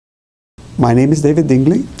My name is David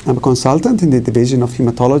Dingley. I'm a consultant in the Division of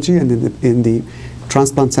Hematology and in the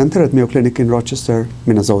Transplant Center at Mayo Clinic in Rochester,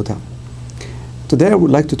 Minnesota. Today I would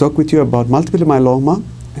like to talk with you about multiple myeloma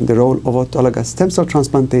and the role of autologous stem cell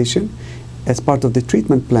transplantation as part of the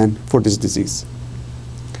treatment plan for this disease.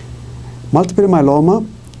 Multiple myeloma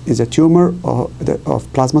is a tumor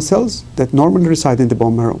of plasma cells that normally reside in the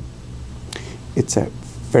bone marrow. It's a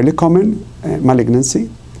fairly common malignancy,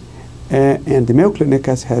 and the Mayo Clinic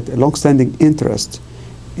has had a long-standing interest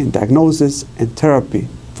in diagnosis and therapy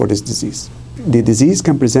for this disease. The disease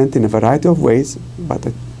can present in a variety of ways, but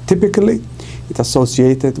typically it's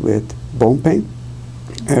associated with bone pain,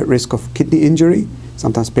 risk of kidney injury.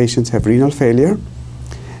 Sometimes patients have renal failure,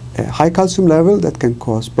 a high calcium level that can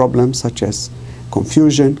cause problems such as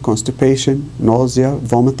confusion, constipation, nausea,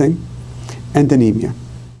 vomiting, and anemia.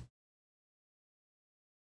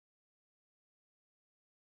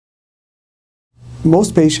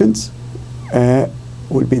 Most patients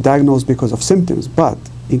will be diagnosed because of symptoms, but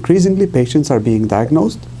increasingly patients are being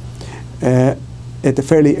diagnosed at a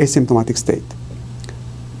fairly asymptomatic state.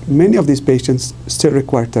 Many of these patients still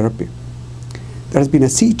require therapy. There has been a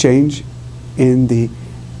sea change in the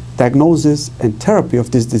diagnosis and therapy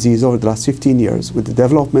of this disease over the last 15 years with the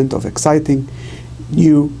development of exciting,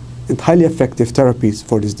 new, and highly effective therapies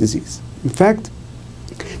for this disease. In fact,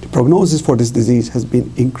 the prognosis for this disease has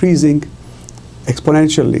been increasing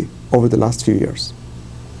exponentially over the last few years.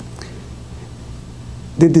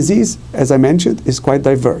 The disease, as I mentioned, is quite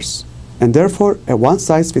diverse, and therefore a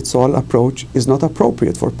one-size-fits-all approach is not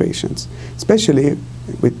appropriate for patients, especially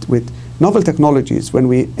with novel technologies when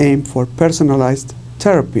we aim for personalized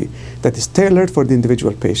therapy that is tailored for the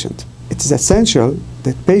individual patient. It is essential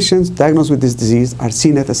that patients diagnosed with this disease are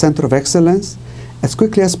seen at a center of excellence as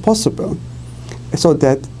quickly as possible so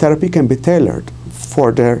that therapy can be tailored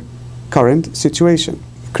for their current situation.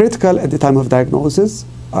 Critical at the time of diagnosis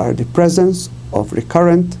are the presence of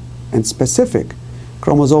recurrent and specific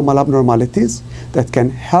chromosomal abnormalities that can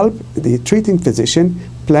help the treating physician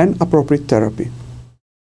plan appropriate therapy.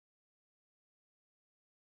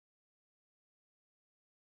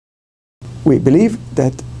 We believe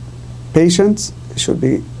that patients should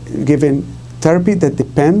be given therapy that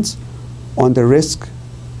depends on the risk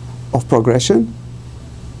of progression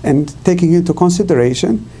and taking into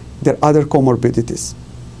consideration their other comorbidities.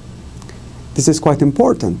 This is quite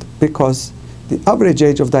important because the average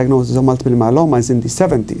age of diagnosis of multiple myeloma is in the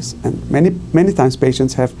 70s, and many times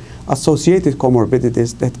patients have associated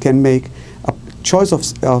comorbidities that can make a choice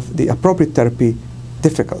of the appropriate therapy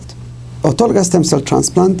difficult. Autologous stem cell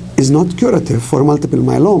transplant is not curative for multiple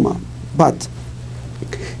myeloma, but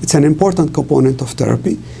it's an important component of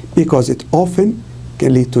therapy because it often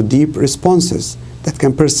can lead to deep responses that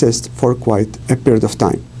can persist for quite a period of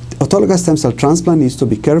time. Autologous stem cell transplant needs to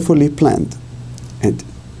be carefully planned, and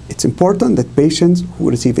it's important that patients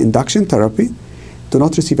who receive induction therapy do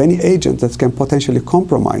not receive any agent that can potentially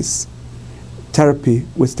compromise therapy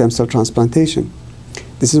with stem cell transplantation.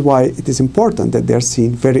 This is why it is important that they are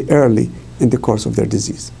seen very early in the course of their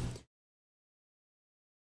disease.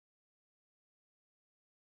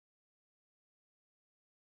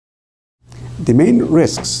 The main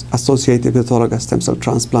risks associated with autologous stem cell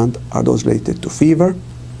transplant are those related to fever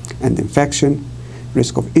and infection,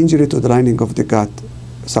 risk of injury to the lining of the gut,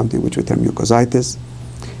 something which we term mucositis.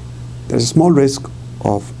 There's a small risk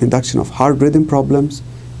of induction of heart breathing problems,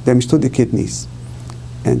 damage to the kidneys,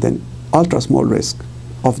 and an ultra small risk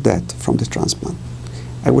of death from the transplant.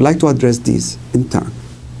 I would like to address these in turn.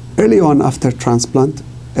 Early on after transplant,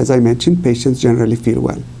 as I mentioned, patients generally feel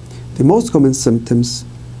well. The most common symptoms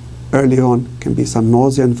early on can be some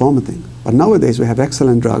nausea and vomiting, but nowadays we have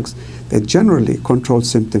excellent drugs that generally control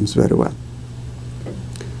symptoms very well.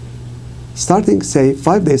 Starting, say,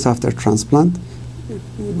 5 days after transplant,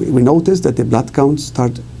 we notice that the blood counts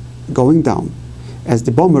start going down as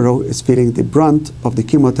the bone marrow is feeling the brunt of the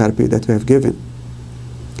chemotherapy that we have given.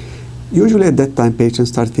 Usually at that time, patients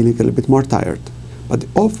start feeling a little bit more tired, but they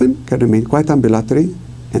often can remain quite ambulatory,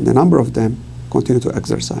 and a number of them continue to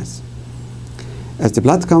exercise. As the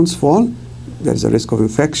blood counts fall, there is a risk of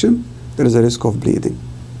infection, there is a risk of bleeding.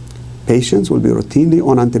 Patients will be routinely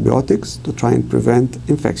on antibiotics to try and prevent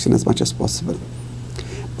infection as much as possible.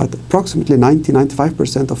 But approximately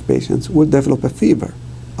 90–95% of patients will develop a fever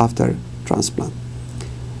after transplant.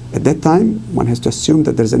 At that time, one has to assume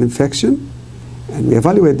that there's an infection, and we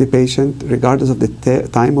evaluate the patient regardless of the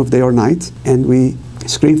time of day or night, and we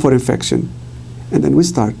screen for infection, and then we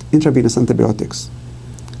start intravenous antibiotics.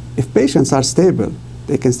 If patients are stable,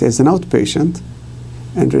 they can stay as an outpatient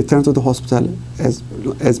and return to the hospital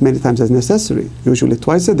as many times as necessary, usually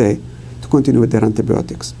twice a day, to continue with their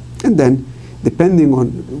antibiotics. And then, depending on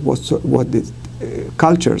what the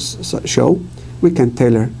cultures show, we can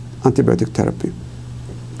tailor antibiotic therapy.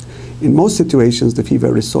 In most situations, the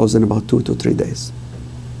fever resolves in about 2 to 3 days.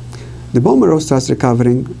 The bone marrow starts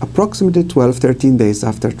recovering approximately 12-13 days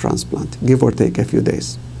after transplant, give or take a few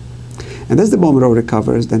days. And as the bone marrow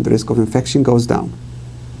recovers, then the risk of infection goes down.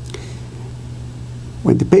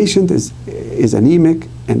 When the patient is anemic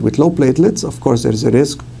and with low platelets, of course, there is a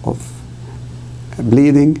risk of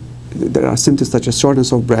bleeding. There are symptoms such as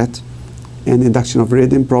shortness of breath and induction of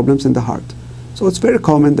rhythm problems in the heart. So it's very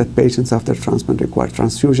common that patients after transplant require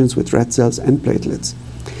transfusions with red cells and platelets.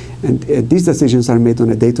 And these decisions are made on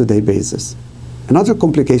a day-to-day basis. Another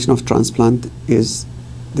complication of transplant is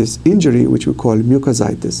this injury, which we call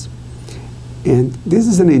mucositis. And this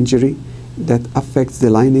is an injury that affects the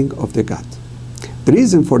lining of the gut. The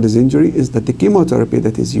reason for this injury is that the chemotherapy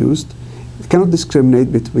that is used cannot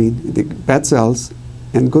discriminate between the bad cells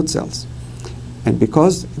and good cells. And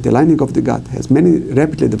because the lining of the gut has many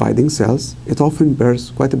rapidly dividing cells, it often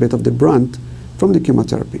bears quite a bit of the brunt from the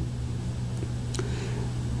chemotherapy.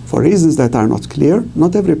 For reasons that are not clear,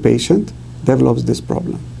 not every patient develops this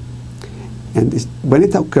problem. And when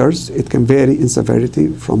it occurs, it can vary in severity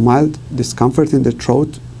from mild discomfort in the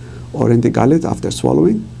throat or in the gullet after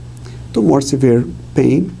swallowing to more severe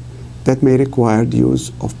pain that may require the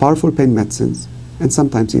use of powerful pain medicines and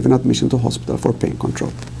sometimes even admission to hospital for pain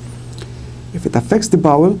control. If it affects the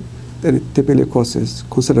bowel, then it typically causes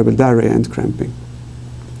considerable diarrhea and cramping.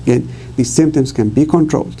 Again, these symptoms can be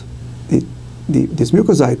controlled. This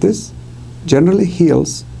mucositis generally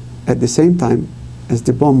heals at the same time as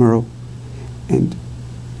the bone marrow, and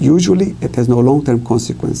usually it has no long-term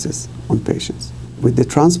consequences on patients. With the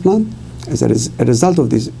transplant, as a result of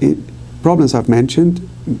these problems I've mentioned,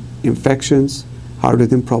 infections, heart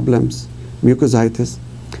rhythm problems, mucositis,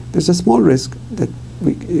 there's a small risk that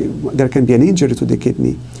there can be an injury to the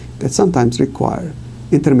kidney that sometimes require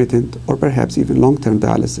intermittent or perhaps even long-term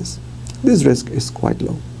dialysis. This risk is quite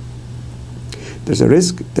low. There's a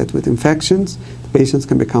risk that with infections, patients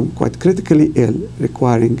can become quite critically ill,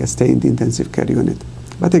 requiring a stay in the intensive care unit.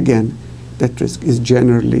 But again, that risk is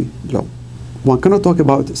generally low. One cannot talk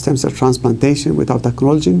about stem cell transplantation without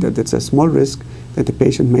acknowledging that there's a small risk that the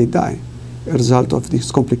patient may die as a result of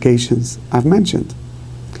these complications I've mentioned.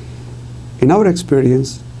 In our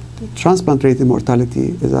experience, the transplant-related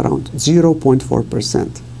mortality is around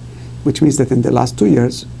 0.4%, which means that in the last 2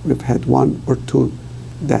 years, we've had 1 or 2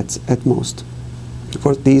 deaths at most. Of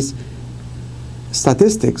course, these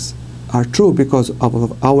statistics are true because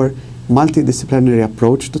of our multidisciplinary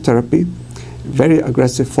approach to therapy, very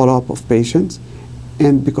aggressive follow-up of patients,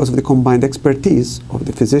 and because of the combined expertise of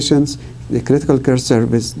the physicians, the critical care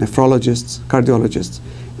service, nephrologists, cardiologists,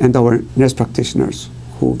 and our nurse practitioners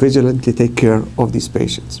who vigilantly take care of these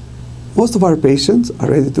patients. Most of our patients are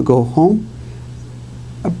ready to go home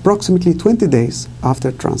approximately 20 days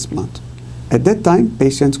after transplant. At that time,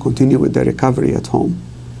 patients continue with their recovery at home.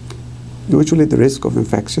 Usually the risk of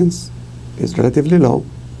infections is relatively low,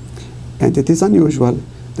 and it is unusual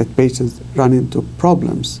that patients run into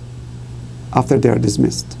problems after they are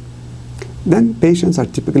dismissed. Then patients are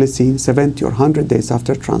typically seen 70 or 100 days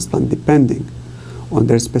after transplant, depending on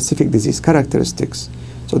their specific disease characteristics,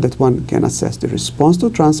 so that one can assess the response to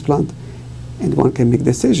transplant and one can make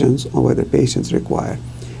decisions on whether patients require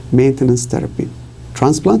maintenance therapy.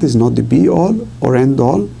 Transplant is not the be-all or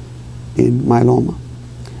end-all in myeloma,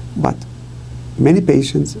 but many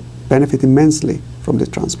patients benefit immensely from the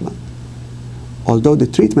transplant. Although the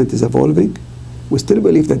treatment is evolving, we still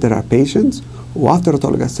believe that there are patients who after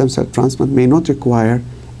autologous stem cell transplant may not require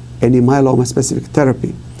any myeloma-specific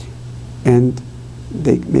therapy, and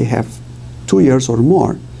they may have 2 years or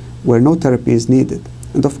more where no therapy is needed.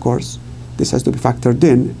 And of course, this has to be factored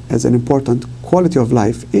in as an important quality of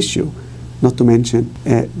life issue, not to mention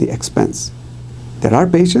the expense. There are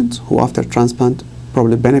patients who after transplant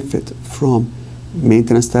probably benefit from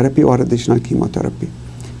maintenance therapy or additional chemotherapy,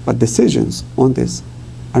 but decisions on this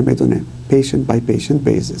are made on a patient-by-patient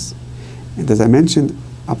basis. And as I mentioned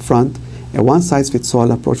up front, a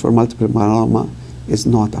one-size-fits-all approach for multiple myeloma is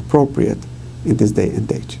not appropriate in this day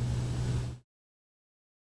and age.